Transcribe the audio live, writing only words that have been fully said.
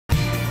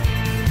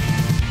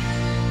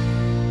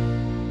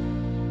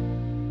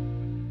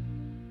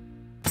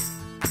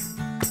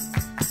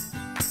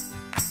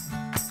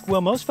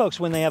Well, most folks,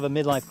 when they have a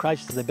midlife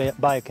crisis, they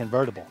buy a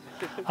convertible.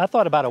 I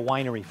thought about a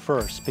winery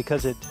first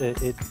because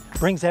it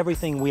brings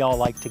everything we all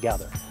like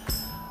together.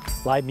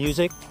 Live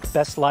music,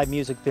 best live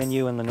music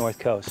venue in the North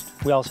Coast.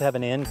 We also have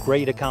an inn,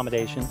 great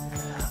accommodation.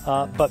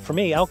 But for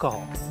me,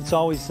 alcohol, it's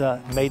always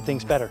made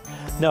things better.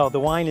 No, the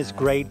wine is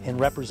great and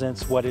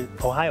represents what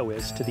Ohio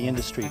is to the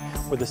industry.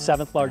 We're the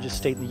 7th largest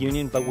state in the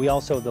union, but we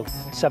also the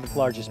 7th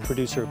largest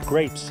producer of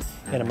grapes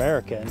in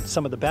America, and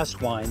some of the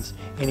best wines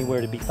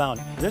anywhere to be found.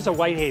 There's a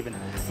Whitehaven.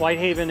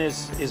 Whitehaven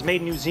is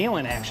made in New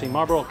Zealand, actually,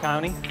 Marlborough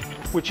County,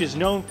 which is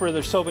known for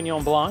their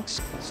Sauvignon Blancs.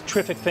 It's a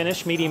terrific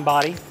finish, medium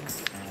body.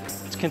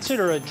 It's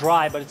considered a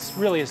dry, but it's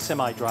really a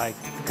semi-dry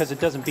because it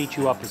doesn't beat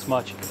you up as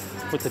much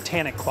with the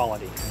tannic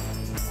quality.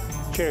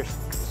 Cheers.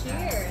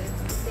 Cheers.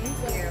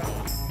 Thank you.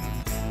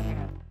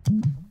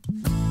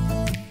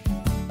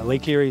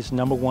 Lake Erie is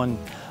 #1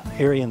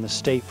 area in the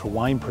state for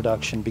wine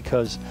production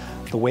because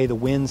the way the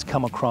winds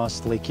come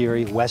across Lake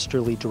Erie,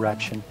 westerly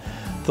direction.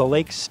 The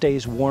lake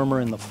stays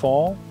warmer in the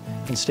fall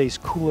and stays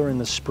cooler in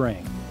the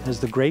spring. As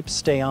the grapes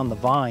stay on the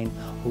vine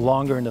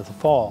longer into the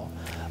fall,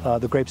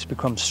 the grapes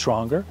become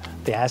stronger,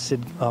 the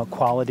acid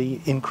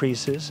quality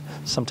increases,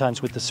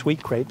 sometimes with the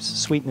sweet grapes,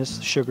 sweetness,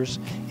 sugars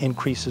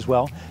increase as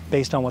well,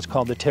 based on what's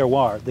called the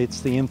terroir. It's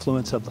the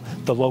influence of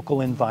the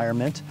local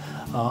environment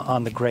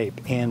on the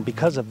grape. And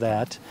because of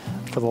that,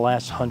 for the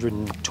last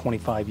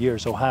 125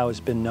 years, Ohio has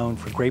been known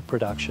for grape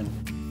production.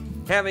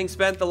 Having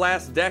spent the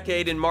last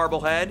decade in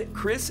Marblehead,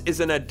 Chris is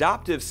an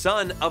adoptive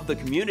son of the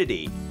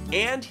community,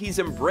 and he's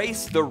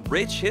embraced the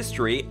rich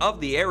history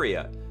of the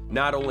area,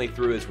 not only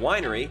through his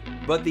winery,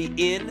 but the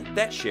inn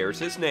that shares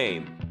his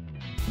name.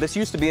 This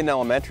used to be an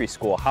elementary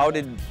school. How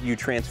did you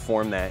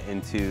transform that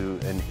into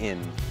an inn?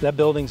 That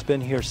building's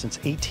been here since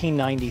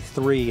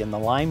 1893, and the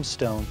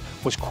limestone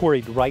was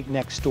quarried right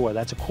next door.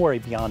 That's a quarry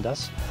beyond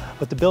us,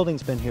 but the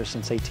building's been here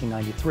since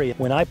 1893.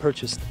 When I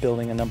purchased the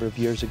building a number of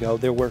years ago,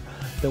 there were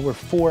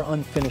 4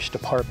 unfinished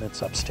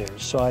apartments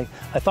upstairs. So I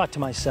thought to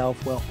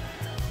myself, well,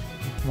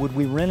 would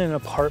we rent an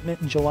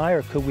apartment in July,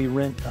 or could we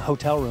rent a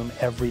hotel room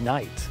every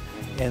night?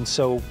 And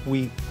so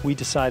we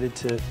decided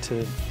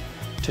to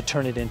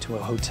turn it into a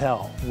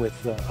hotel with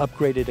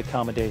upgraded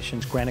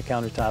accommodations, granite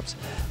countertops,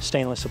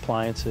 stainless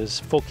appliances,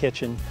 full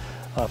kitchen,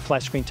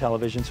 flat screen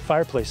televisions,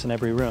 fireplace in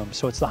every room.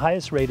 So it's the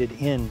highest rated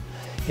inn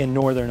in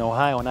northern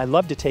Ohio, and I'd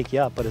love to take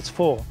you up, but it's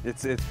full.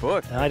 It's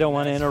booked. And I don't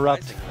want to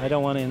interrupt. I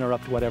don't want to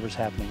interrupt whatever's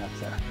happening up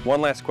there. One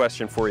last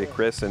question for you,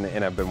 Chris,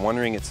 and I've been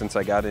wondering it since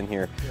I got in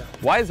here. Yeah.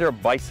 Why is there a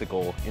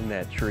bicycle in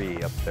that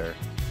tree up there?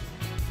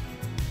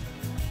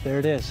 There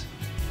it is.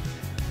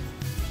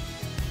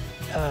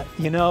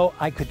 You know,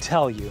 I could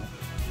tell you,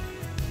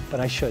 but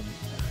I shouldn't.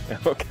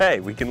 Okay,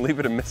 we can leave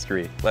it a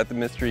mystery. Let the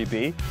mystery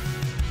be.